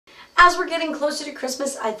As we're getting closer to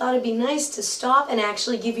Christmas, I thought it'd be nice to stop and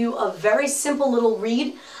actually give you a very simple little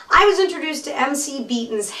read. I was introduced to MC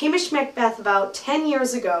Beaton's Hamish Macbeth about 10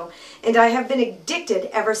 years ago, and I have been addicted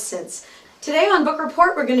ever since. Today on Book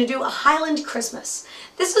Report, we're going to do A Highland Christmas.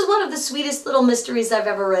 This is one of the sweetest little mysteries I've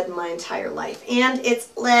ever read in my entire life, and it's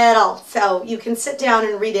little, so you can sit down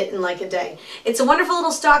and read it in like a day. It's a wonderful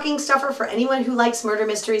little stocking stuffer for anyone who likes murder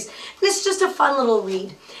mysteries, and it's just a fun little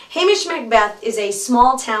read. Hamish Macbeth is a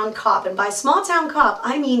small town cop, and by small town cop,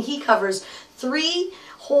 I mean he covers 3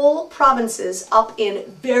 whole provinces up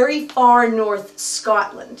in very far north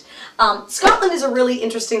Scotland. Scotland is a really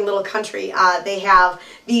interesting little country. They have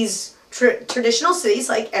these traditional cities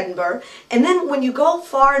like Edinburgh, and then when you go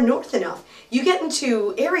far north enough, you get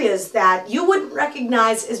into areas that you wouldn't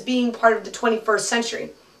recognize as being part of the 21st century.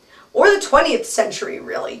 Or the 20th century,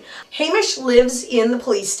 really. Hamish lives in the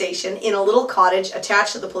police station in a little cottage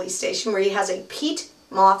attached to the police station where he has a peat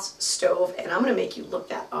moss stove, and I'm going to make you look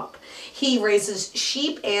that up. He raises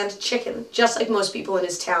sheep and chicken, just like most people in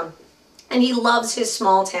his town. And he loves his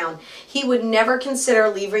small town. He would never consider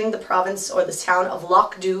leaving the province or the town of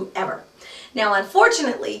Lochdubh ever. Now,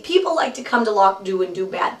 unfortunately, people like to come to Lochdubh and do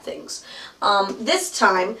bad things. This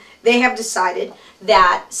time, they have decided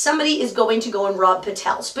that somebody is going to go and rob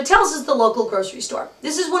Patel's. Patel's is the local grocery store.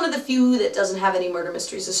 This is one of the few that doesn't have any murder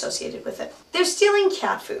mysteries associated with it. They're stealing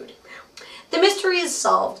cat food. The mystery is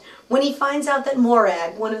solved when he finds out that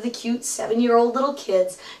Morag, one of the cute 7-year-old little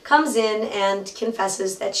kids, comes in and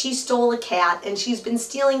confesses that she stole a cat and she's been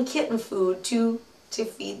stealing kitten food to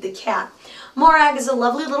feed the cat. Morag is a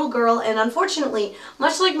lovely little girl, and unfortunately,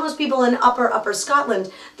 much like most people in upper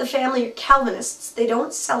Scotland, the family are Calvinists. They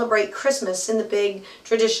don't celebrate Christmas in the big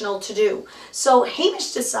traditional to-do. So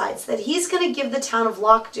Hamish decides that he's going to give the town of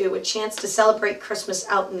Lochdubh a chance to celebrate Christmas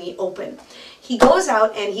out in the open. He goes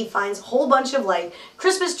out and he finds a whole bunch of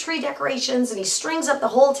Christmas tree decorations, and he strings up the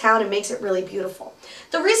whole town and makes it really beautiful.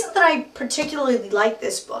 The reason that I particularly like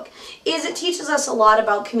this book is it teaches us a lot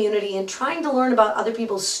about community and trying to learn about other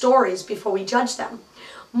people's stories before we judge them.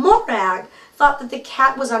 Morag thought that the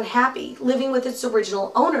cat was unhappy living with its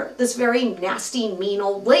original owner, this very nasty, mean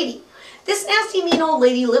old lady. This nasty, mean old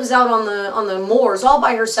lady lives out on the moors all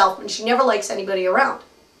by herself, and she never likes anybody around.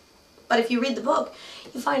 But if you read the book,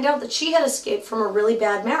 you find out that she had escaped from a really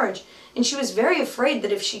bad marriage, and she was very afraid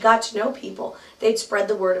that if she got to know people, they'd spread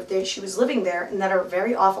the word of that she was living there and that her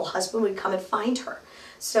very awful husband would come and find her.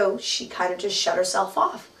 So she kind of just shut herself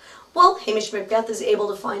off. Well, Hamish Macbeth is able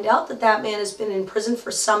to find out that that man has been in prison for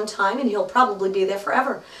some time and he'll probably be there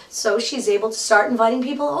forever. So she's able to start inviting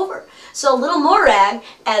people over. So little Morag,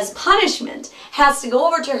 as punishment, has to go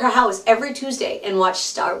over to her house every Tuesday and watch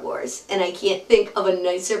Star Wars. And I can't think of a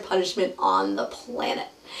nicer punishment on the planet.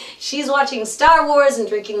 She's watching Star Wars and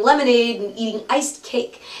drinking lemonade and eating iced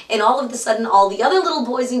cake, and all of a sudden all the other little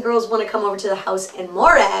boys and girls want to come over to the house, and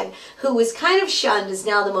Morag, who was kind of shunned, is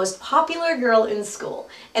now the most popular girl in school.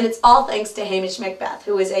 And it's all thanks to Hamish Macbeth,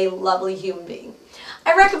 who is a lovely human being.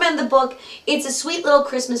 I recommend the book. It's a sweet little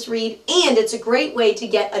Christmas read, and it's a great way to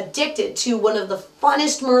get addicted to one of the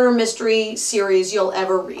funnest murder mystery series you'll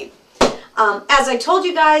ever read. As I told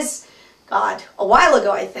you guys, God, a while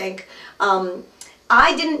ago I think,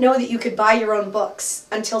 I didn't know that you could buy your own books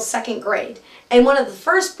until 2nd grade. And one of the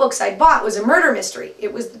first books I bought was a murder mystery.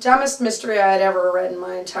 It was the dumbest mystery I had ever read in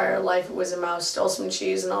my entire life. It was a mouse stole some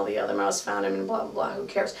cheese and all the other mouse found him and blah, blah, blah. Who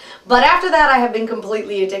cares? But after that, I have been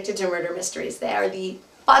completely addicted to murder mysteries. They are the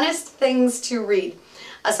funnest things to read,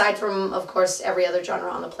 aside from, of course, every other genre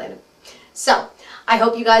on the planet. So, I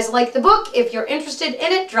hope you guys like the book. If you're interested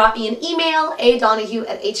in it, drop me an email,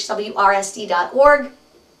 adonahue@hwrsd.org.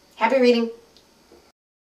 Happy reading.